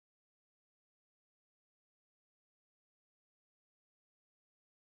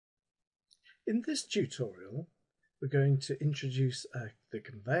In this tutorial, we're going to introduce the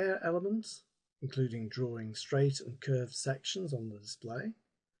conveyor elements, including drawing straight and curved sections on the display.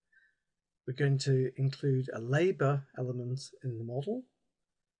 We're going to include a labour element in the model,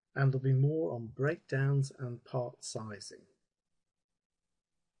 and there'll be more on breakdowns and part sizing.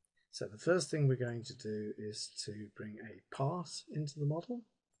 So the first thing we're going to do is to bring a part into the model,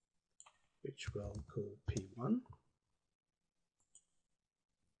 which we'll call P1.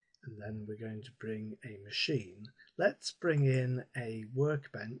 And then we're going to bring a machine. Let's bring in a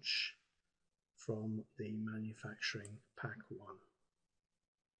workbench from the manufacturing pack 1.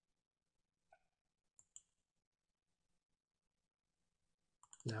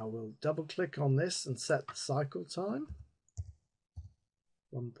 Now we'll double click on this and set the cycle time,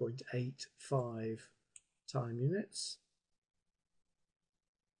 1.85 time units.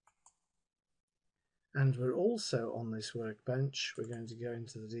 And we're also on this workbench, we're going to go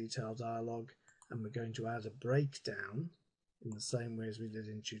into the detail dialog and we're going to add a breakdown in the same way as we did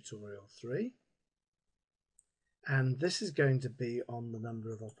in tutorial 3. And this is going to be on the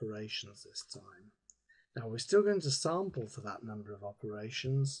number of operations this time. Now we're still going to sample for that number of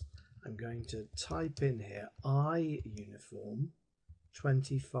operations. I'm going to type in here I uniform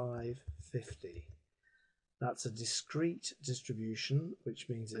 2550. That's a discrete distribution, which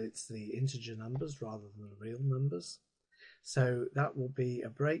means it's the integer numbers rather than the real numbers. So that will be a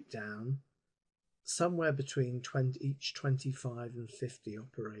breakdown somewhere between each 25 and 50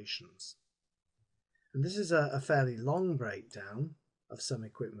 operations. And this is a fairly long breakdown of some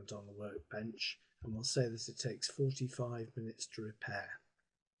equipment on the workbench, and we'll say that it takes 45 minutes to repair.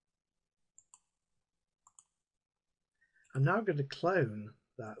 I'm now going to clone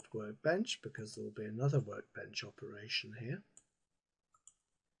that workbench because there will be another workbench operation here.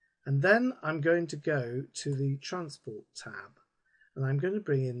 And then I'm going to go to the Transport tab and I'm going to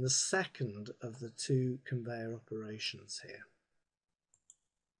bring in the second of the two conveyor operations here.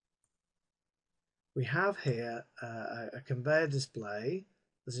 We have here a conveyor display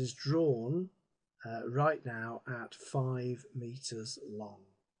that is drawn right now at 5 meters long.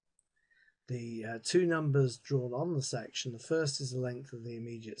 The two numbers drawn on the section, the first is the length of the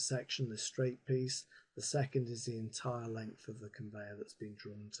immediate section, this straight piece. The second is the entire length of the conveyor that's been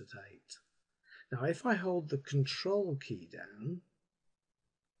drawn to date. Now if I hold the control key down,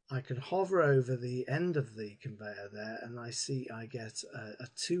 I can hover over the end of the conveyor there and I get a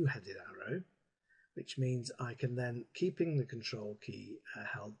two-headed arrow, which means I can then, keeping the control key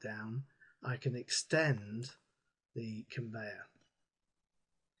held down, I can extend the conveyor.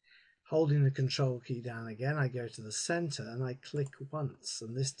 Holding the control key down again, I go to the center and I click once,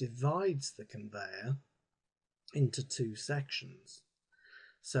 and this divides the conveyor into two sections.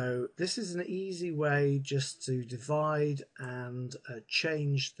 So this is an easy way just to divide and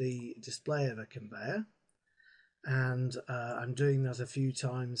change the display of a conveyor. And I'm doing that a few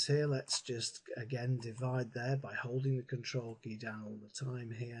times here. Let's just again divide there by holding the control key down all the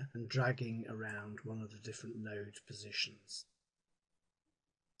time here and dragging around one of the different node positions.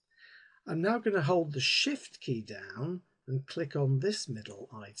 I'm now going to hold the shift key down and click on this middle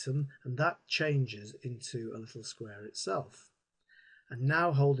item, and that changes into a little square itself. And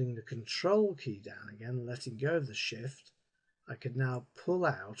now holding the control key down again, letting go of the shift, I can now pull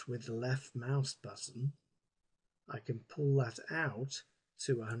out with the left mouse button. I can pull that out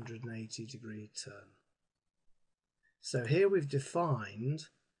to a 180-degree turn. So here we've defined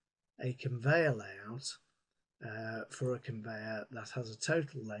a conveyor layout for a conveyor that has a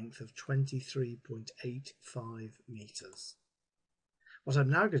total length of 23.85 meters. What I'm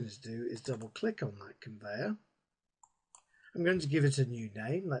now going to do is double click on that conveyor. I'm going to give it a new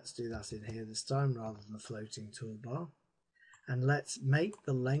name. Let's do that in here this time rather than the floating toolbar. And let's make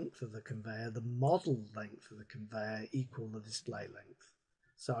the length of the conveyor, the model length of the conveyor, equal the display length.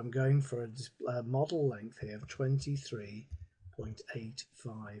 So I'm going for a model length here of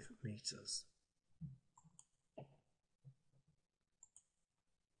 23.85 meters.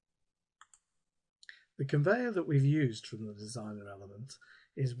 The conveyor that we've used from the designer element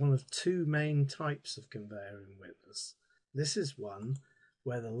is one of two main types of conveyor in Witness. This is one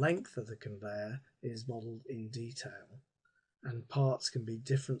where the length of the conveyor is modelled in detail, and parts can be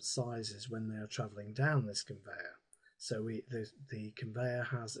different sizes when they are travelling down this conveyor. So the conveyor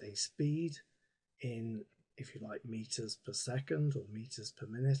has a speed in, if you like, meters per second or meters per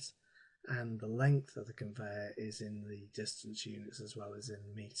minute, and the length of the conveyor is in the distance units as well as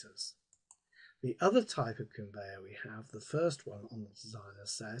in meters. The other type of conveyor we have, the first one on the designer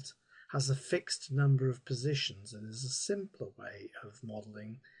set, has a fixed number of positions and is a simpler way of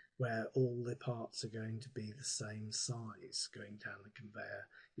modelling where all the parts are going to be the same size going down the conveyor.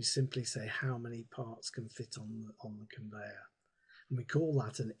 You simply say how many parts can fit on the conveyor, and we call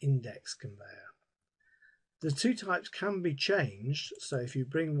that an index conveyor. The two types can be changed, so if you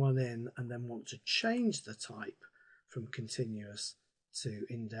bring one in and then want to change the type from continuous to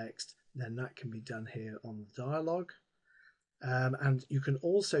indexed, then that can be done here on the dialog. And you can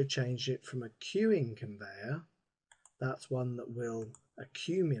also change it from a queuing conveyor, that's one that will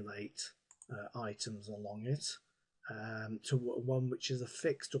accumulate items along it, to one which is a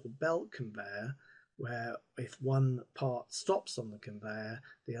fixed or belt conveyor, where if one part stops on the conveyor,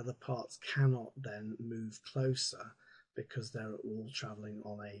 the other parts cannot then move closer because they're all travelling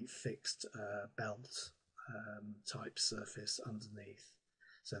on a fixed belt type surface underneath.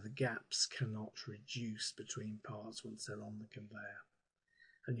 So the gaps cannot reduce between parts once they're on the conveyor.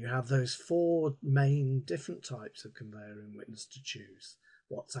 And you have those four main different types of conveyor in Witness to choose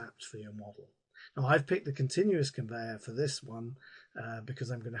what's apt for your model. Now I've picked the continuous conveyor for this one because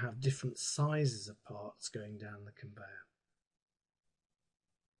I'm going to have different sizes of parts going down the conveyor.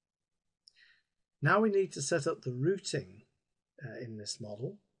 Now we need to set up the routing in this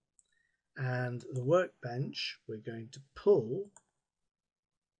model, and the workbench, we're going to pull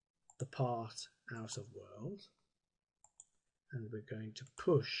the part out of world and we're going to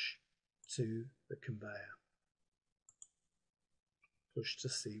push to the conveyor, push to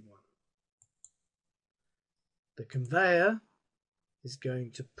C1. The conveyor is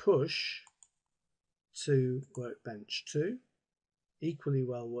going to push to workbench 2. Equally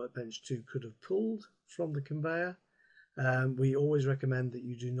well, workbench 2 could have pulled from the conveyor. We always recommend that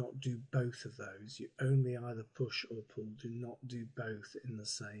you do not do both of those. You only either push or pull. Do not do both in the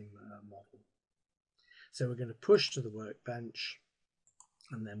same model. So we're going to push to the workbench,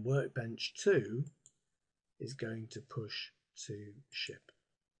 and then workbench 2 is going to push to ship.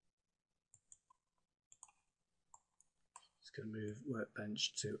 Just going to move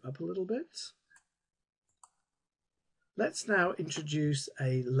workbench 2 up a little bit. Let's now introduce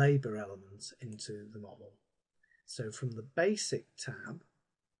a labour element into the model. So from the basic tab,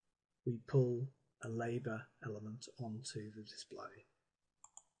 we pull a labour element onto the display.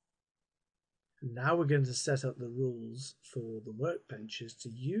 And now we're going to set up the rules for the workbenches to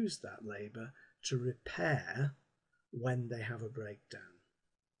use that labour to repair when they have a breakdown.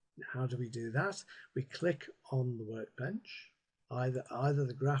 Now, how do we do that? We click on the workbench, either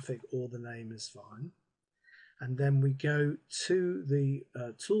the graphic or the name is fine. And then we go to the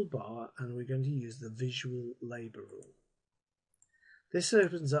toolbar and we're going to use the visual labour rule. This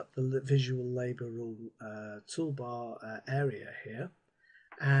opens up the visual labour rule toolbar area here,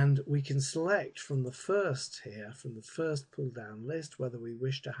 and we can select from the first here, from the first pull down list, whether we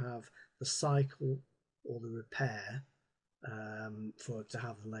wish to have the cycle or the repair to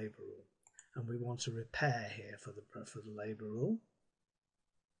have the labour rule. And we want to repair here for the labour rule.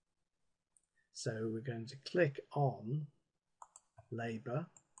 So we're going to click on labour,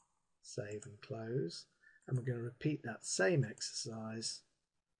 save and close, and we're going to repeat that same exercise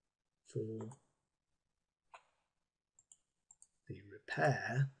for the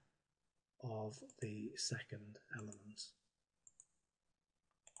repair of the second element.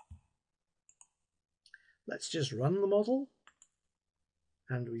 Let's just run the model,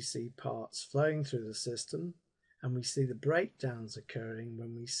 and we see parts flowing through the system, and we see the breakdowns occurring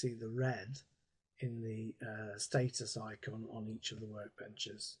when we see the red in the status icon on each of the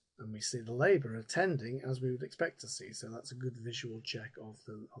workbenches, and we see the labour attending as we would expect to see, so that's a good visual check of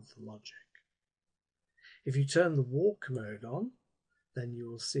the logic. If you turn the walk mode on, then you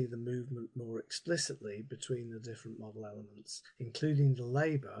will see the movement more explicitly between the different model elements, including the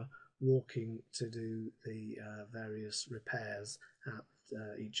labour walking to do the various repairs at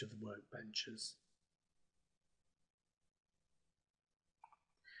each of the workbenches.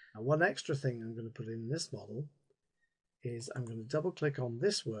 Now, one extra thing I'm going to put in this model is I'm going to double click on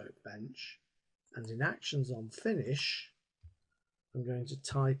this workbench, and in actions on finish I'm going to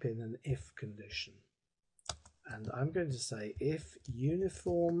type in an if condition, and I'm going to say if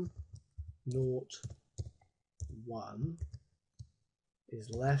uniform 0, 1 is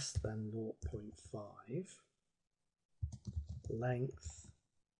less than 0.5, length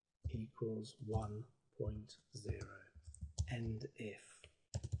equals 1.0, end if.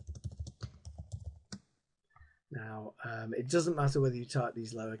 Now, it doesn't matter whether you type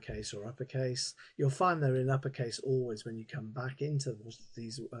these lowercase or uppercase. You'll find they're in uppercase always when you come back into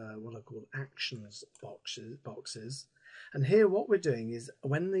these what are called actions boxes. And here what we're doing is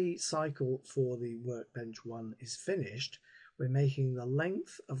when the cycle for the workbench 1 is finished, we're making the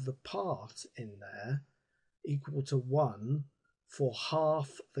length of the part in there equal to 1 for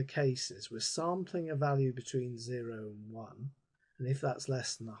half the cases. We're sampling a value between 0 and 1, and if that's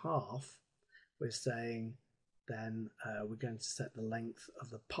less than a half, we're saying then we're going to set the length of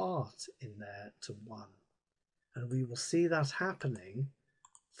the part in there to 1. And we will see that happening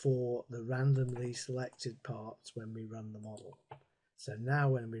for the randomly selected parts when we run the model. So now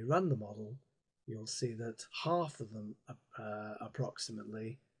when we run the model, you'll see that half of them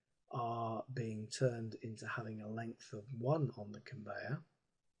approximately are being turned into having a length of 1 on the conveyor.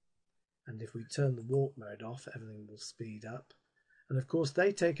 And if we turn the walk mode off, everything will speed up. And of course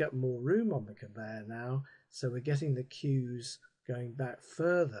they take up more room on the conveyor now, so we're getting the queues going back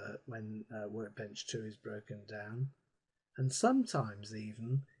further when workbench 2 is broken down. And sometimes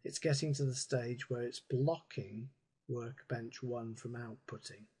even it's getting to the stage where it's blocking workbench 1 from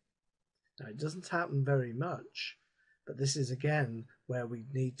outputting. Now it doesn't happen very much, but this is again where we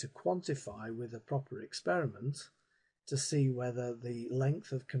need to quantify with a proper experiment to see whether the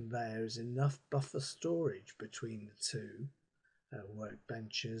length of conveyor is enough buffer storage between the two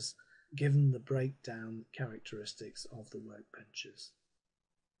workbenches, given the breakdown characteristics of the workbenches.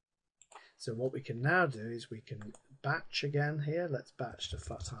 So what we can now do is we can batch again here. Let's batch to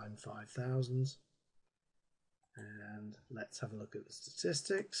time 5000, and let's have a look at the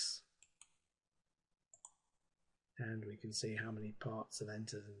statistics. And we can see how many parts have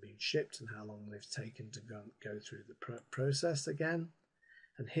entered and been shipped and how long they've taken to go through the process again.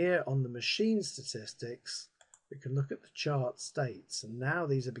 And here on the machine statistics, we can look at the chart states, and now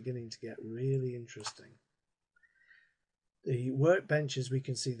these are beginning to get really interesting. The workbenches, we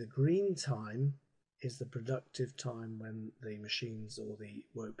can see the green time is the productive time when the machines or the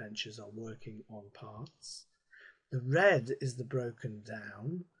workbenches are working on parts. The red is the broken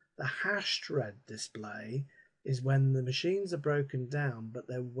down. The hashed red display is when the machines are broken down but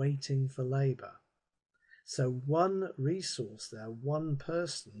they're waiting for labour. So one resource there, one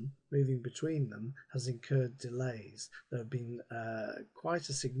person moving between them, has incurred delays. There have been quite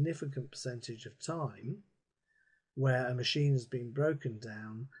a significant percentage of time where a machine has been broken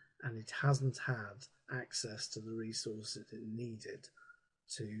down and it hasn't had access to the resources it needed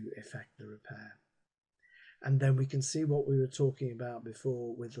to effect the repair. And then we can see what we were talking about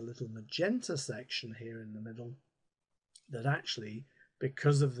before with the little magenta section here in the middle, that actually,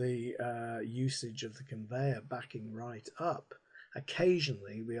 because of the usage of the conveyor backing right up,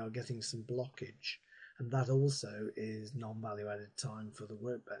 occasionally we are getting some blockage, and that also is non-value added time for the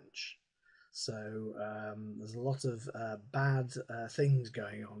workbench. So there's a lot of bad things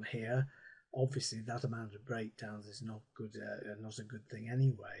going on here. Obviously that amount of breakdowns is not good, not a good thing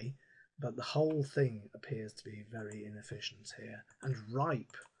anyway, but the whole thing appears to be very inefficient here and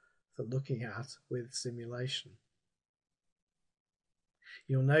ripe for looking at with simulation.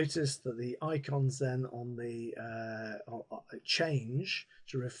 You'll notice that the icons then on the change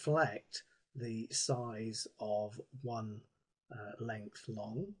to reflect the size of one length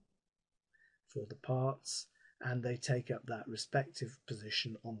long for the parts, and they take up that respective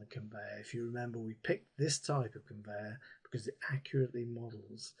position on the conveyor. If you remember, we picked this type of conveyor because it accurately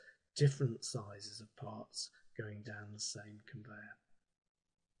models different sizes of parts going down the same conveyor.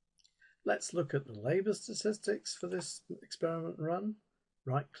 Let's look at the labour statistics for this experiment run.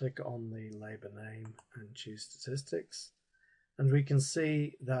 Right click on the labour name and choose statistics, and we can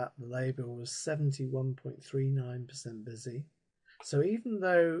see that the labour was 71.39% busy. So even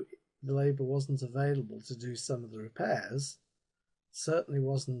though the labour wasn't available to do some of the repairs, certainly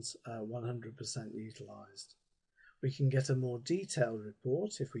wasn't 100% utilised. We can get a more detailed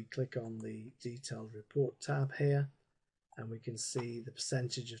report if we click on the detailed report tab here, and we can see the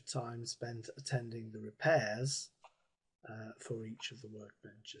percentage of time spent attending the repairs for each of the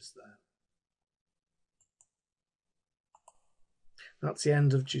workbenches there. That's the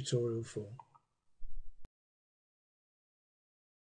end of tutorial 4.